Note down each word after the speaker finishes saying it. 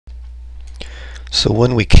So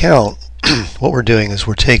when we count, what we're doing is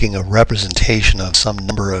we're taking a representation of some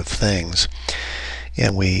number of things,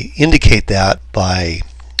 and we indicate that by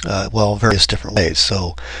well, various different ways.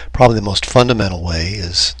 So probably the most fundamental way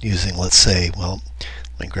is using, let's say, well,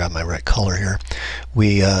 let me grab my right color here.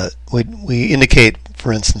 We indicate,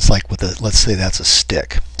 for instance, like with a, let's say that's a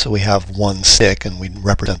stick. So we have one stick, and we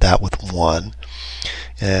represent that with 1.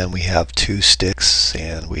 And we have 2 sticks,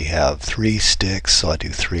 and we have 3 sticks. So I do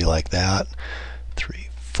 3 like that. 3,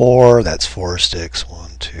 4. That's 4 sticks.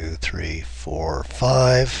 1, 2, 3, 4,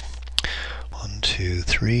 5. 1, 2,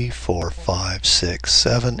 3, 4, 5, 6,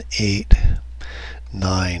 7, 8,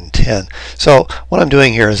 9, 10. So what I'm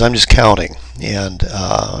doing here is I'm just counting, and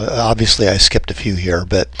obviously I skipped a few here,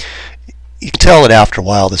 but you can tell that after a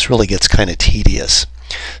while this really gets kind of tedious.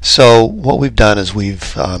 So what we've done is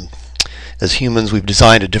as humans, we've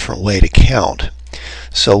designed a different way to count.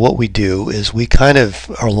 So what we do is we kind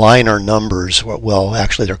of align our numbers, well,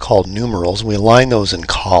 actually they're called numerals, and we align those in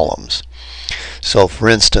columns. So for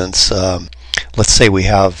instance, let's say we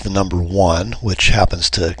have the number 1, which happens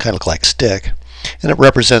to kind of look like a stick, and it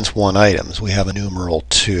represents 1 item. So we have a numeral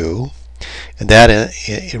 2, and that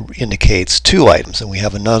indicates 2 items. And we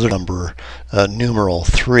have another number, numeral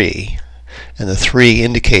 3, and the 3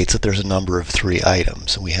 indicates that there's a number of 3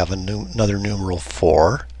 items. And we have another numeral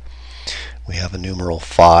 4, we have a numeral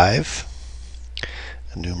 5,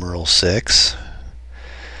 a numeral 6,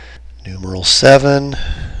 numeral 7,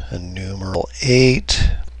 a numeral 8,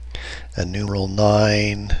 a numeral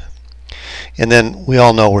 9, and then we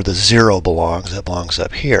all know where the 0 belongs. That belongs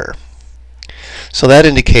up here. So that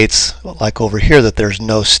indicates, like over here, that there's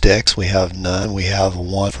no sticks. We have none. We have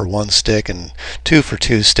 1 for 1 stick and 2 for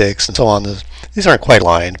 2 sticks, and so on. These aren't quite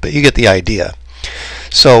aligned, but you get the idea.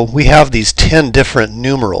 So we have these 10 different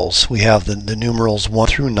numerals. We have the numerals 1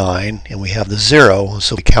 through 9, and we have the 0,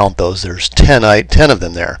 so we count those. There's 10 of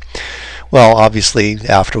them there. Well, obviously,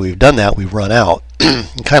 after we've done that, we run out.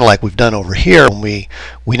 Kind of like we've done over here, we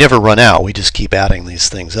never run out. We just keep adding these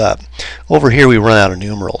things up. Over here, we run out of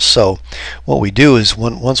numerals. So what we do is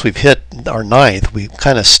once we've hit our 9th, we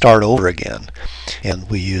kind of start over again. And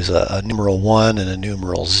we use a numeral 1 and a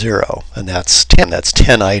numeral 0. And that's 10. That's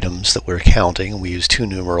 10 items that we're counting. And we use 2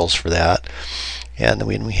 numerals for that. And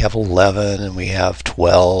then we have 11, and we have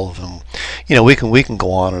 12. And, you know, we can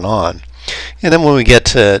go on and on. And then when we get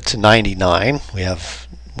to 99, we've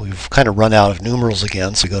kind of run out of numerals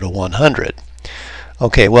again, so we go to 100.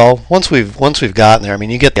 Okay, well, once we've gotten there, I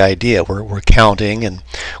mean, you get the idea. We're counting, and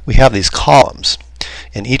we have these columns,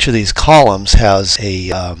 and each of these columns has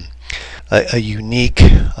a unique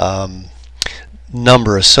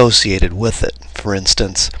number associated with it. For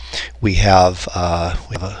instance, we have a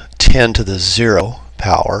 10 to the 0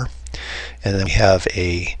 power, and then we have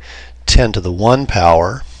a 10 to the 1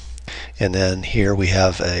 power. And then here we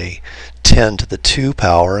have a 10 to the 2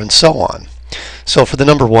 power, and so on. So for the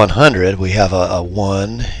number 100, we have a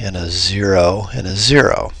 1 and a 0 and a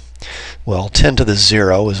 0. Well, 10 to the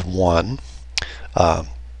 0 is 1.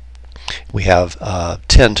 We have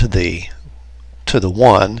 10 to the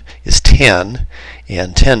 1 is 10,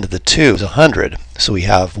 and 10 to the 2 is 100. So we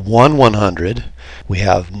have 1 100, we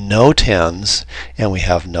have no 10s, and we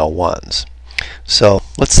have no 1s. So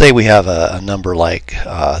let's say we have a number like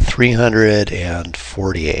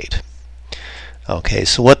 348. Okay,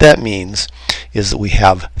 so what that means is that we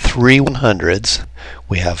have 3 100s,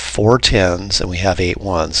 we have 4 10s, and we have 8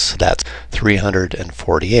 1s. So that's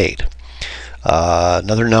 348.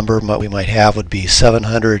 Another number we might have would be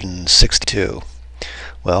 762.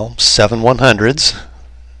 Well, 7 100s.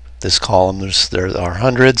 This column, there are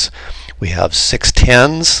hundreds. We have 6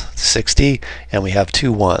 10s, 60, and we have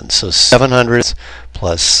 2 1s. So 700s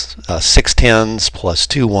plus 6 10s plus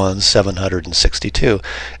 2 1s, 762.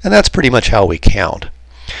 And that's pretty much how we count.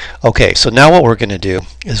 Okay, so now what we're going to do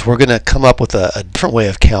is we're going to come up with a different way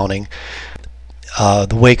of counting,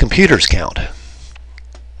 the way computers count.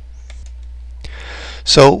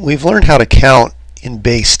 So we've learned how to count in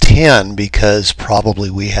base 10 because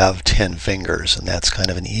probably we have 10 fingers, and that's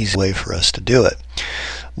kind of an easy way for us to do it.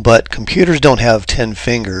 But computers don't have 10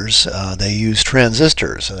 fingers. They use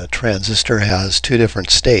transistors, and a transistor has 2 different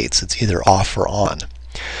states. It's either off or on.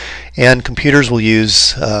 And computers will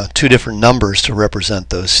use 2 different numbers to represent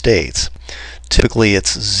those states. Typically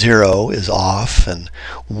it's 0 is off and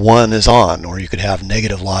 1 is on, or you could have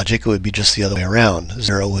negative logic. It would be just the other way around.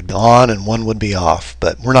 0 would be on and 1 would be off,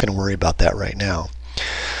 but we're not going to worry about that right now.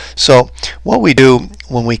 So what we do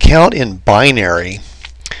when we count in binary,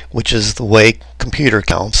 which is the way computer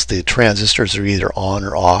counts, the transistors are either on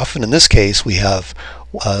or off, and in this case we have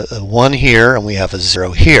a 1 here and we have a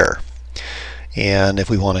 0 here. And if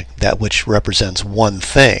we want that which represents one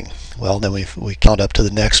thing, well, then we count up to the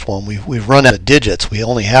next one. We've run out of digits. We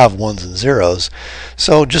only have ones and zeros.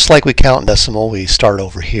 So just like we count in decimal, we start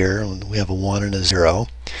over here and we have a 1 and a 0,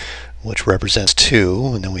 which represents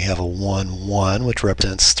 2, and then we have a 1, 1, which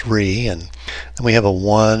represents 3, and then we have a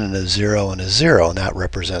 1 and a 0 and a 0, and that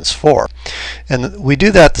represents 4. And we do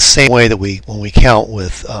that the same way that when we count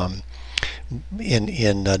with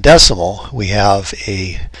in decimal. We have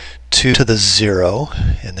a 2 to the 0,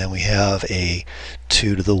 and then we have a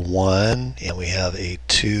 2 to the 1, and we have a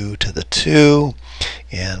 2 to the 2,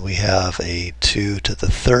 and we have a 2 to the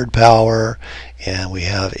 3rd power, and we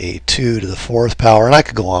have a 2 to the 4th power, and I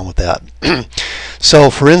could go on with that. So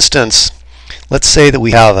for instance, let's say that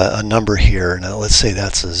we have a number here. Now let's say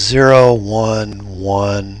that's a 0, 1,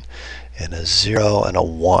 1, and a 0 and a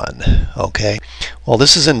 1. Okay, well,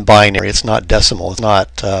 this is in binary. It's not decimal. It's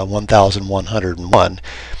not 1101.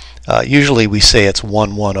 Usually we say it's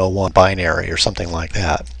 1101 binary or something like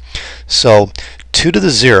that. So 2 to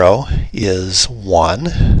the 0 is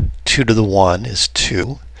 1, 2 to the 1 is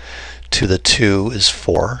 2, 2 to the 2 is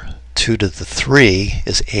 4, 2 to the 3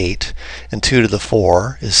 is 8, and 2 to the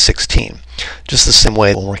 4 is 16. Just the same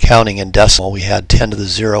way when we're counting in decimal, we had 10 to the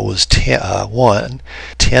 0 was 1,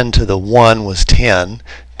 10 to the 1 was 10,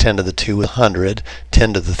 10 to the 2 was 100,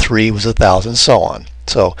 10 to the 3 was 1,000, so on.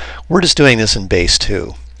 So we're just doing this in base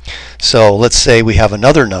 2. So let's say we have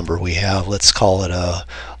another number. We have, let's call it a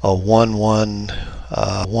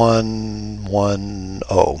 110.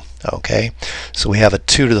 Okay, so we have a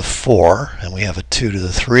 2 to the 4, and we have a 2 to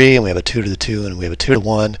the 3, and we have a 2 to the 2, and we have a 2 to the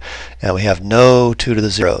 1, and we have no 2 to the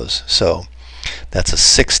zeros. So that's a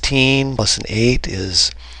 16 plus an 8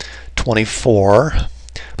 is 24,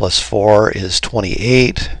 plus 4 is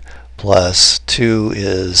 28, plus 2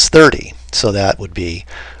 is 30. So that would be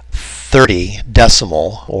 30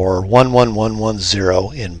 decimal, or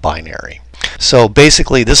 11110 in binary. So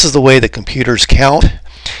basically this is the way that computers count,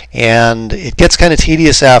 and it gets kind of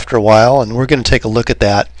tedious after a while, and we're going to take a look at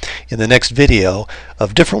that in the next video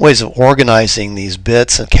of different ways of organizing these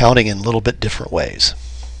bits and counting in a little bit different ways.